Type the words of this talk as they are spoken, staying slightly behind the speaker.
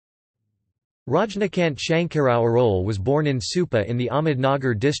Rajanikant Arole was born in Supa in the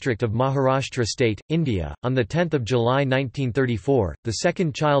Ahmednagar district of Maharashtra state, India, on 10 July 1934, the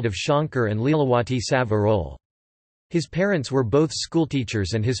second child of Shankar and Leelawati Sav Arole. His parents were both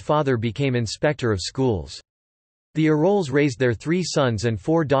schoolteachers and his father became inspector of schools. The Aroles raised their 3 sons and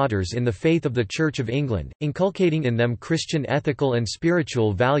 4 daughters in the faith of the Church of England, inculcating in them Christian ethical and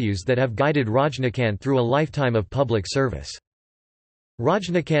spiritual values that have guided Rajanikant through a lifetime of public service.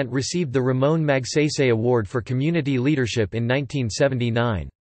 Rajanikant received the Ramon Magsaysay Award for Community Leadership in 1979.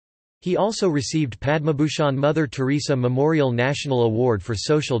 He also received Padmabhushan Mother Teresa Memorial National Award for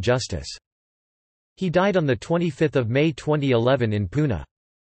Social Justice. He died on 25 May 2011 in Pune.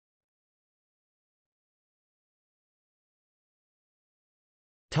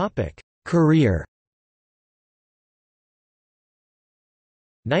 Career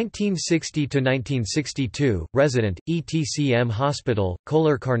 1960–1962, resident, ETCM Hospital,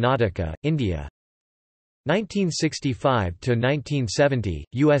 Kolar, Karnataka, India. 1965–1970,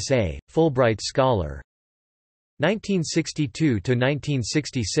 USA, Fulbright Scholar.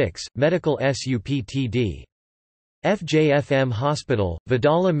 1962–1966, Medical SUPTD. FJFM Hospital,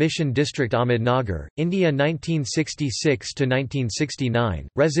 Vidala Mission District Ahmednagar, India 1966–1969,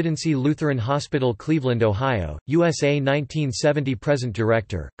 Residency Lutheran Hospital Cleveland, Ohio, USA 1970 Present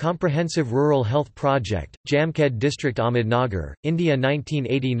Director, Comprehensive Rural Health Project, Jamkhed District Ahmednagar, India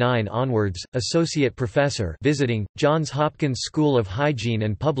 1989 onwards, Associate Professor visiting, Johns Hopkins School of Hygiene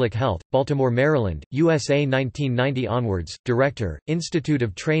and Public Health, Baltimore, Maryland, USA 1990 onwards, Director, Institute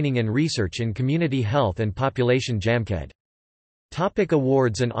of Training and Research in Community Health and Population Jamkhed. Topic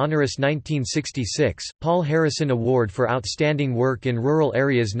awards and Honorus 1966, Paul Harrison Award for Outstanding Work in Rural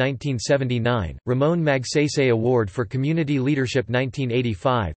Areas 1979, Ramon Magsaysay Award for Community Leadership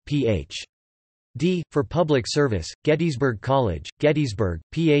 1985, Ph.D. for Public Service, Gettysburg College, Gettysburg,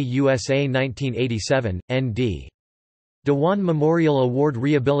 PA USA 1987, N.D. Dewan Memorial Award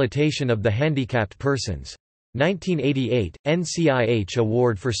Rehabilitation of the Handicapped Persons. 1988, NCIH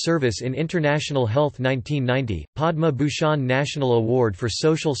Award for Service in International Health 1990, Padma Bhushan National Award for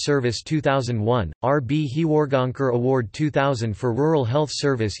Social Service 2001, R. B. Hiwargankar Award 2000 for Rural Health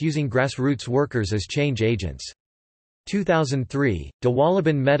Service using grassroots workers as change agents. 2003,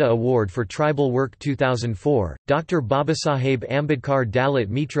 Dawalaban Mehta Award for Tribal Work 2004, Dr. Babasaheb Ambedkar Dalit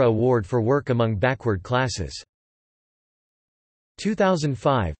Mitra Award for Work Among Backward Classes.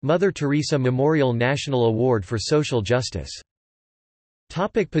 2005, Mother Teresa Memorial National Award for Social Justice.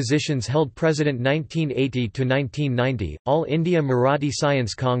 Topic positions held. President 1980–1990, All India Marathi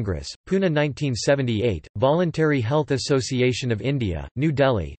Science Congress, Pune 1978, Voluntary Health Association of India, New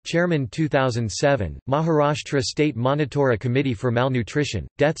Delhi, Chairman 2007, Maharashtra State Monitora Committee for Malnutrition,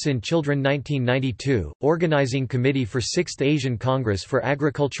 Deaths in Children 1992, Organizing Committee for 6th Asian Congress for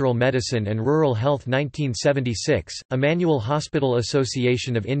Agricultural Medicine and Rural Health 1976, Emmanuel Hospital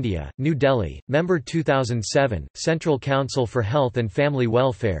Association of India, New Delhi, Member 2007, Central Council for Health and Family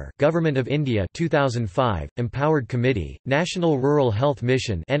Welfare, Government of India 2005, Empowered Committee, National Rural Health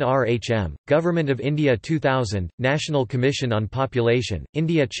Mission (NRHM), Government of India 2000, National Commission on Population,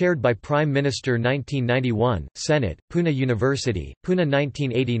 India chaired by Prime Minister 1991, Senate, Pune University, Pune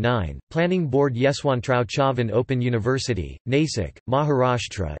 1989, Planning Board Yeshwantrao Chavan Open University, Nasik,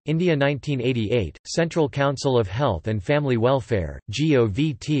 Maharashtra, India 1988, Central Council of Health and Family Welfare,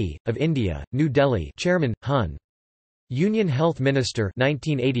 GOVT, of India, New Delhi Chairman, Hun. Union Health Minister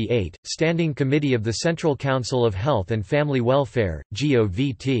 1988, Standing Committee of the Central Council of Health and Family Welfare,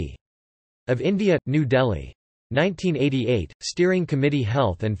 GOVT. of India, New Delhi. 1988, Steering Committee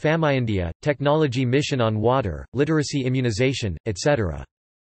Health and India, Technology Mission on Water, Literacy Immunization, etc.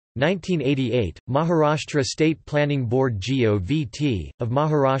 1988, Maharashtra State Planning Board GOVT, of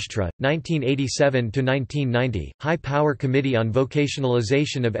Maharashtra, 1987–1990, High Power Committee on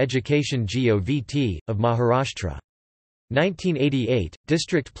Vocationalization of Education GOVT, of Maharashtra. 1988,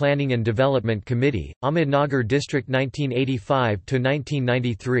 District Planning and Development Committee, Ahmednagar District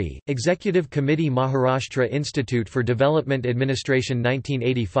 1985–1993, Executive Committee Maharashtra Institute for Development Administration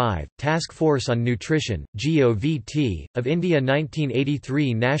 1985, Task Force on Nutrition, GOVT, of India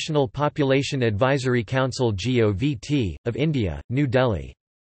 1983 National Population Advisory Council GOVT, of India, New Delhi.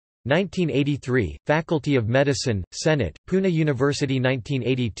 1983, Faculty of Medicine, Senate, Pune University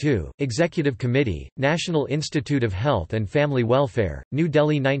 1982, Executive Committee, National Institute of Health and Family Welfare, New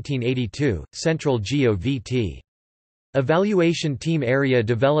Delhi 1982, Central GOVT. Evaluation Team Area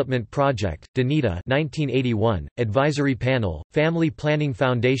Development Project, DANITA 1981, Advisory Panel, Family Planning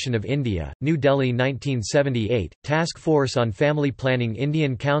Foundation of India, New Delhi 1978, Task Force on Family Planning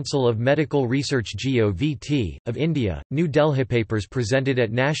Indian Council of Medical Research GOVT, of India, New Delhi. Papers presented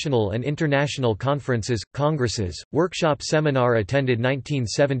at national and international conferences, congresses, workshop seminar attended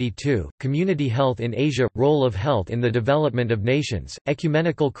 1972, Community Health in Asia, Role of Health in the Development of Nations,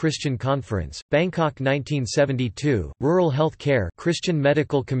 Ecumenical Christian Conference, Bangkok 1972, Rural Health Care Christian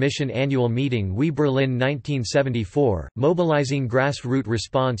Medical Commission Annual Meeting WE Berlin 1974, Mobilizing Grassroots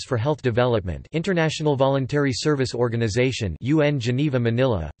Response for Health Development International Voluntary Service Organization UN Geneva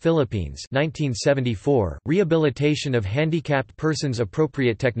Manila, Philippines 1974, Rehabilitation of Handicapped Persons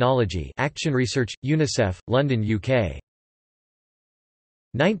Appropriate Technology Action Research, UNICEF, London, UK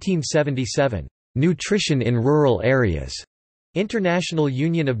 1977, Nutrition in Rural Areas International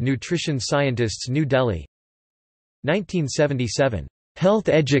Union of Nutrition Scientists New Delhi 1977, Health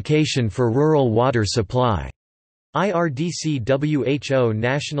Education for Rural Water Supply. IRDC WHO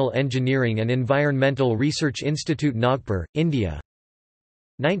National Engineering and Environmental Research Institute Nagpur, India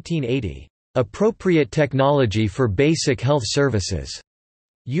 1980, Appropriate Technology for Basic Health Services.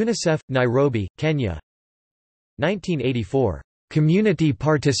 UNICEF, Nairobi, Kenya 1984, Community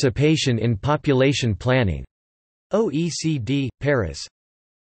Participation in Population Planning. OECD, Paris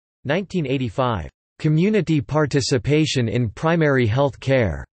 1985, Community Participation in Primary Health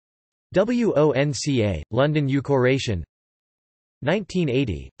Care. WONCA, London Ucoration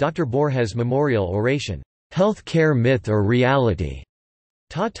 1980, Dr. Borges Memorial Oration, Health Care Myth or Reality.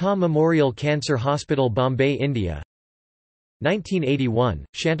 Tata Memorial Cancer Hospital, Bombay, India 1981,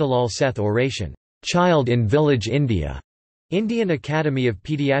 Shantilal Seth Oration, Child in Village, India. Indian Academy of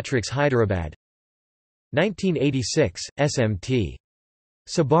Pediatrics, Hyderabad 1986, SMT.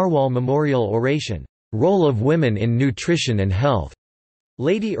 Sabharwal Memorial Oration, Role of Women in Nutrition and Health.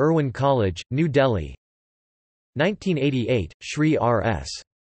 Lady Irwin College, New Delhi 1988, Shri R.S.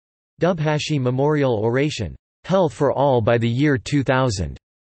 Dubhashi Memorial Oration, Health for All by the Year 2000.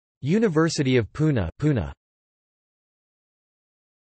 University of Pune, Pune